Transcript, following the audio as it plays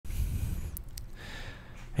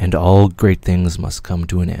and all great things must come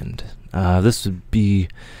to an end. This would be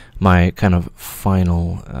my kind of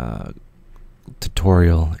final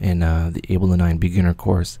tutorial in the Ableton 9 beginner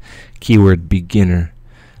course. Keyword beginner.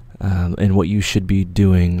 And what you should be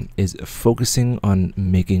doing is focusing on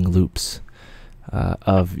making loops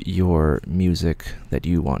of your music that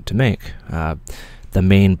you want to make. The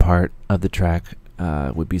main part of the track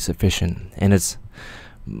would be sufficient, and it's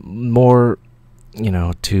more,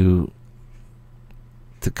 to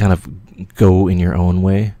kind of go in your own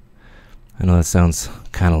way. I know that sounds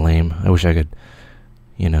kind of lame. I wish I could,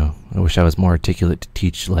 I wish I was more articulate to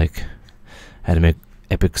teach, like, how to make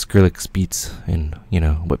epic Skrillex beats and,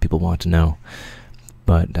 what people want to know.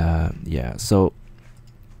 But, yeah, so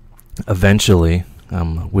eventually,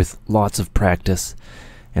 with lots of practice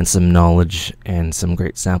and some knowledge and some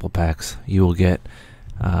great sample packs, you will get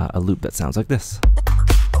a loop that sounds like this.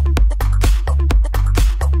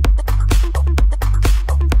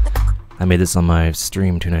 I made this on my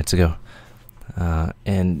stream 2 nights ago,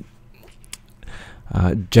 and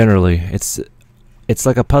generally it's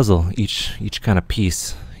like a puzzle. Each kind of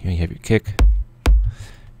piece, you have your kick,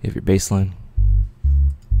 you have your bass line,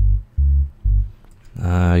 you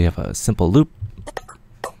have a simple loop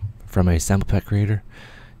from a sample pack creator,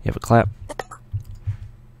 you have a clap,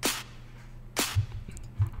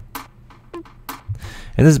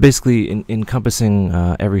 and this is basically encompassing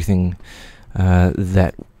everything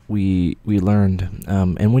that we learned.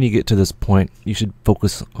 And when you get to this point, you should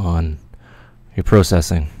focus on your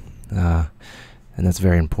processing, and that's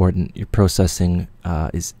very important. Your processing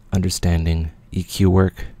is understanding EQ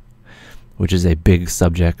work, which is a big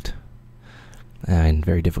subject and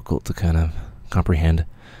very difficult to kind of comprehend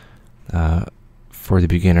for the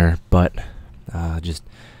beginner, but just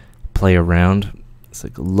play around. It's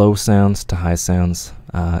like low sounds to high sounds,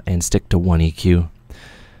 and stick to one EQ,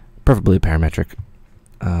 preferably parametric,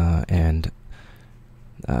 and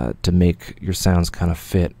to make your sounds kind of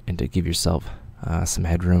fit and to give yourself some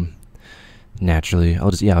headroom naturally.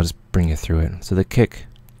 I'll just bring you through it. So the kick,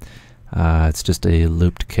 it's just a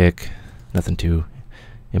looped kick, nothing too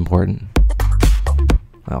important.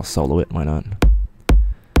 I'll solo it, why not?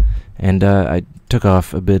 And I took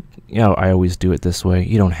off a bit. I always do it this way.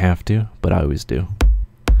 You don't have to, but I always do,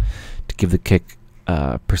 to give the kick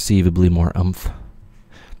perceivably more oomph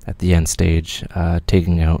at the end stage,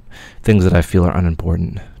 taking out things that I feel are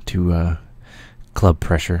unimportant to club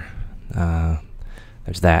pressure.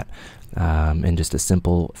 There's that, and just a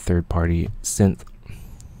simple third-party synth,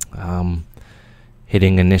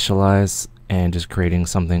 hitting initialize and just creating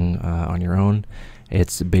something on your own.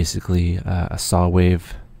 It's basically a saw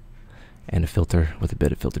wave and a filter with a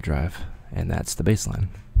bit of filter drive, and that's the bass line.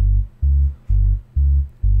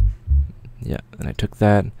 Yeah, and I took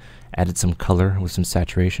that, added some color with some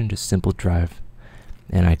saturation, just simple drive,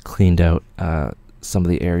 and I cleaned out some of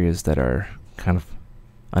the areas that are kind of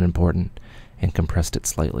unimportant and compressed it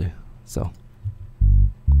slightly. So,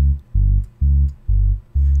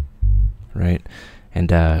 right, and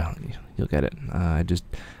you'll get it.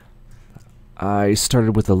 I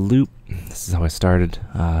started with a loop. This is how I started.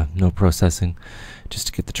 No processing, just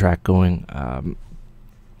to get the track going.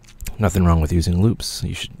 Nothing wrong with using loops.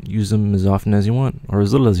 You should use them as often as you want, or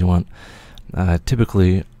as little as you want.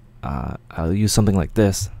 Typically, I'll use something like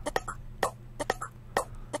this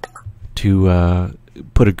to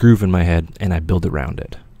put a groove in my head, and I build around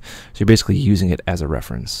it. So you're basically using it as a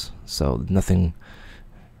reference. So nothing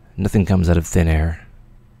comes out of thin air.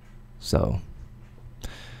 So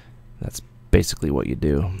that's basically what you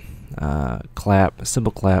do. Clap,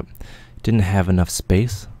 simple clap, didn't have enough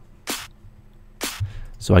space,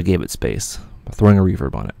 so I gave it space by throwing a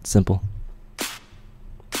reverb on it. Simple,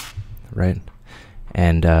 right?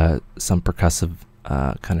 And some percussive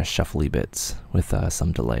kind of shuffly bits with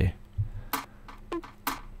some delay.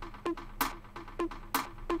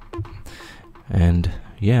 And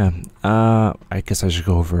yeah, I guess I should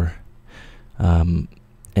go over and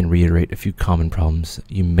reiterate a few common problems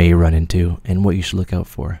you may run into and what you should look out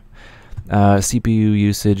for. CPU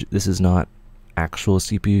usage. This is not actual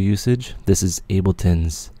CPU usage. This is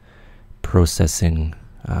Ableton's processing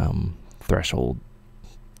threshold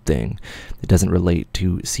thing. It doesn't relate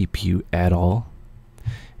to CPU at all.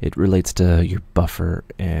 It relates to your buffer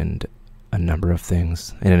and a number of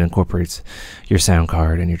things, and it incorporates your sound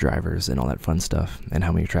card and your drivers and all that fun stuff and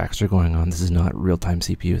how many tracks are going on. This is not real-time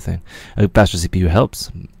CPU thing. A faster CPU helps,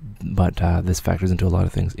 but this factors into a lot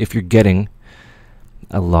of things. If you're getting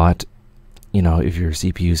a lot, if your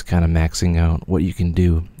CPU is kind of maxing out, what you can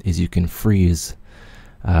do is you can freeze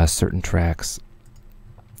certain tracks,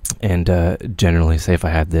 and generally, say if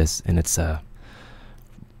I had this and it's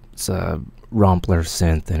it's a Rompler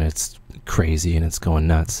synth and it's crazy and it's going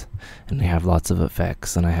nuts, and I have lots of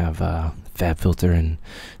effects, and I have Fab Filter and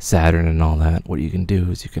Saturn and all that. What you can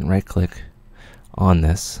do is you can right click on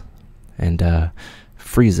this and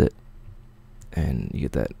freeze it, and you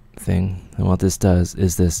get that thing. And what this does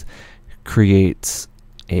is this creates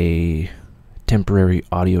a temporary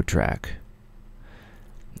audio track,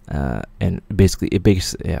 and basically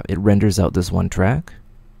it renders out this one track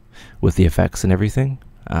with the effects and everything.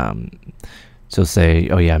 So say,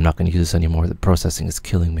 oh yeah, I'm not going to use this anymore, the processing is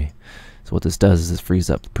killing me. So what this does is this frees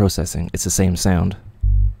up the processing. It's the same sound,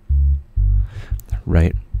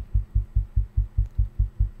 right?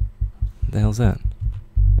 What the hell's that?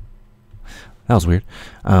 That was weird.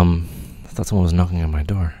 I thought someone was knocking on my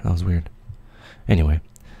door. That was weird. Anyway,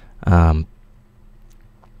 and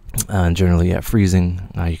generally, yeah, freezing,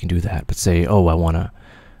 you can do that. But say, oh, I wanna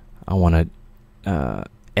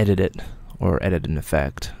edit it or edit an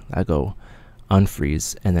effect. I go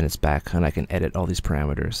unfreeze, and then it's back, and I can edit all these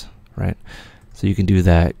parameters, right? So you can do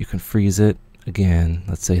that. You can freeze it again.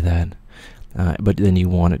 Let's say that. But then you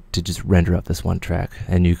want it to just render up this one track,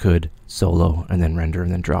 and you could solo and then render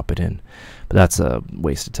and then drop it in, but that's a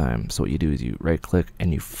waste of time. So what you do is you right click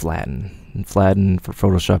and you flatten. And flatten for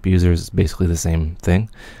Photoshop users is basically the same thing.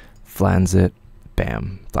 Flattens it,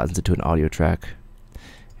 bam, flattens it to an audio track,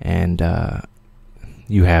 and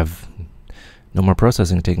you have no more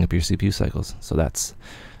processing taking up your CPU cycles. So that's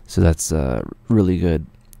really good.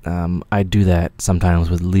 I do that sometimes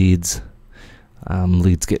with leads.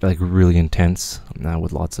 Leads get like really intense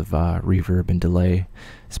with lots of reverb and delay,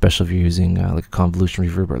 especially if you're using like a convolution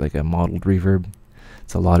reverb or like a modeled reverb.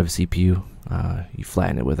 It's a lot of CPU. You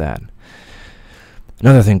flatten it with that.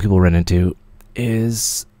 Another thing people run into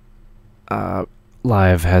is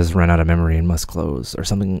Live has run out of memory and must close, or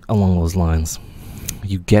something along those lines.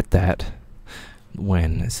 You get that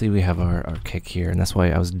when, see, we have our kick here, and that's why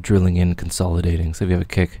I was drilling in consolidating. So if you have a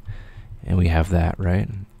kick and we have that, right?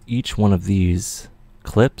 Each one of these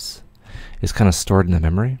clips is kind of stored in the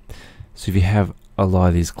memory. So if you have a lot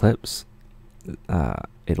of these clips,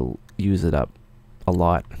 it'll use it up a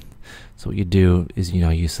lot. So what you do is,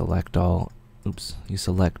 you select you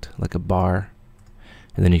select like a bar,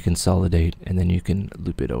 and then you consolidate, and then you can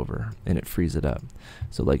loop it over, and it frees it up.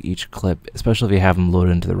 So like each clip, especially if you have them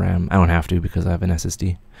loaded into the RAM, I don't have to because I have an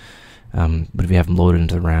SSD. But if you have them loaded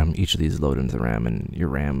into the RAM, each of these load into the RAM, and your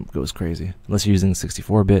RAM goes crazy. Unless you're using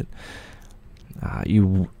 64-bit,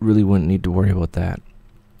 you really wouldn't need to worry about that.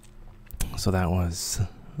 So that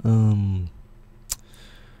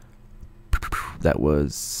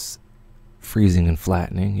was freezing and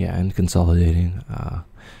flattening, yeah, and consolidating.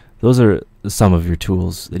 Those are some of your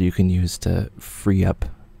tools that you can use to free up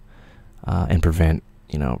and prevent,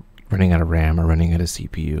 running out of RAM or running out of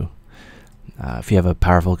CPU. If you have a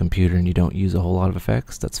powerful computer and you don't use a whole lot of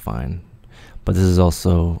effects, that's fine. But this is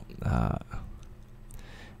also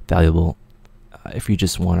valuable if you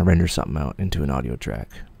just want to render something out into an audio track,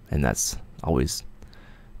 and that's always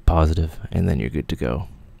positive, and then you're good to go.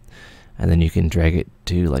 And then you can drag it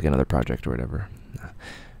to like another project or whatever.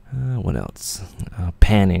 What else?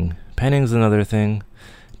 Panning. Panning is another thing.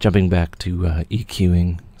 Jumping back to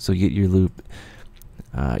EQing. So you get your loop,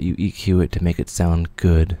 you EQ it to make it sound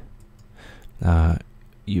good.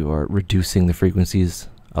 You are reducing the frequencies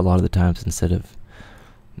a lot of the times instead of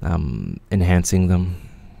enhancing them,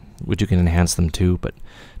 which you can enhance them too, but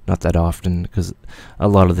not that often, because a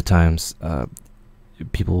lot of the times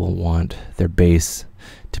people will want their bass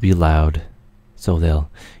to be loud, so they'll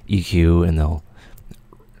EQ and they'll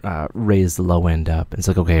raise the low end up. And it's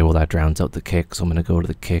like, okay, well that drowns out the kick, so I'm going to go to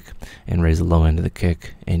the kick and raise the low end of the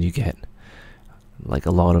kick, and you get like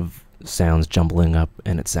a lot of sounds jumbling up,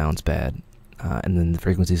 and it sounds bad. And then the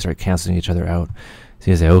frequencies start canceling each other out.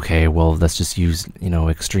 So you say, okay, well, let's just use,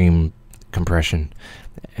 extreme compression,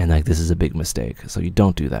 and like this is a big mistake. So you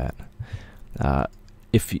don't do that.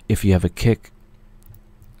 If you have a kick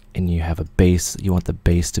and you have a bass, you want the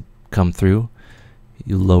bass to come through,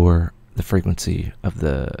 you lower the frequency of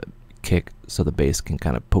the kick so the bass can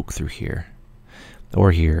kind of poke through here,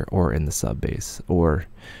 or in the sub bass, or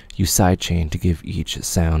you sidechain to give each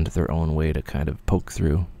sound their own way to kind of poke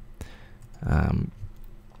through.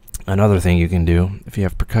 Another thing you can do, if you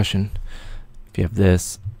have percussion, if you have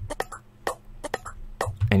this,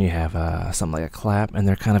 and you have something like a clap, and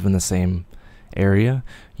they're kind of in the same area,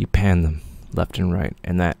 you pan them left and right,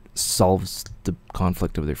 and that solves the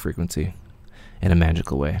conflict of their frequency in a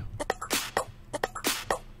magical way.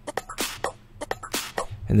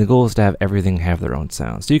 And the goal is to have everything have their own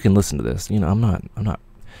sound. So you can listen to this. I'm not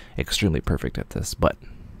extremely perfect at this, but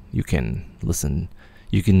you can listen.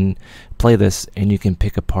 you can play this and you can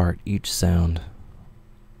pick apart each sound.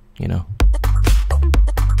 You know,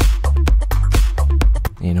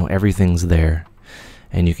 everything's there,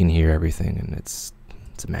 and you can hear everything, and it's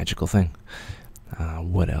a magical thing.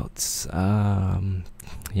 What else?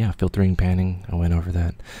 Yeah, filtering, panning. I went over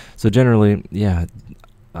that. So generally, yeah,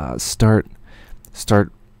 start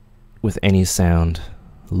with any sound,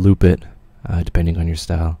 loop it, depending on your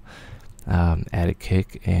style. Add a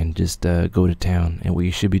kick, and just go to town. And what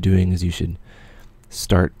you should be doing is you should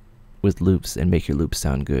start with loops and make your loops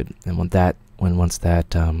sound good. And once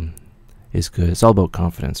that is good, it's all about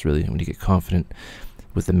confidence, really. When you get confident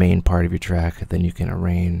with the main part of your track, then you can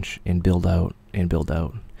arrange and build out and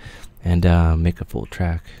make a full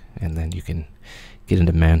track, and then you can get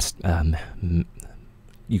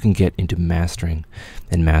into mastering,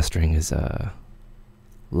 and mastering is a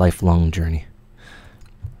lifelong journey.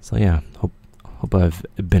 So yeah, hope I've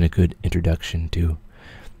been a good introduction to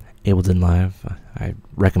Ableton Live. I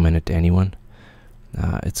recommend it to anyone.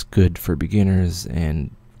 It's good for beginners and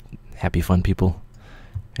happy fun people.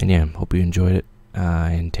 And yeah, hope you enjoyed it,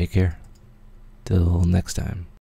 and take care. Till next time.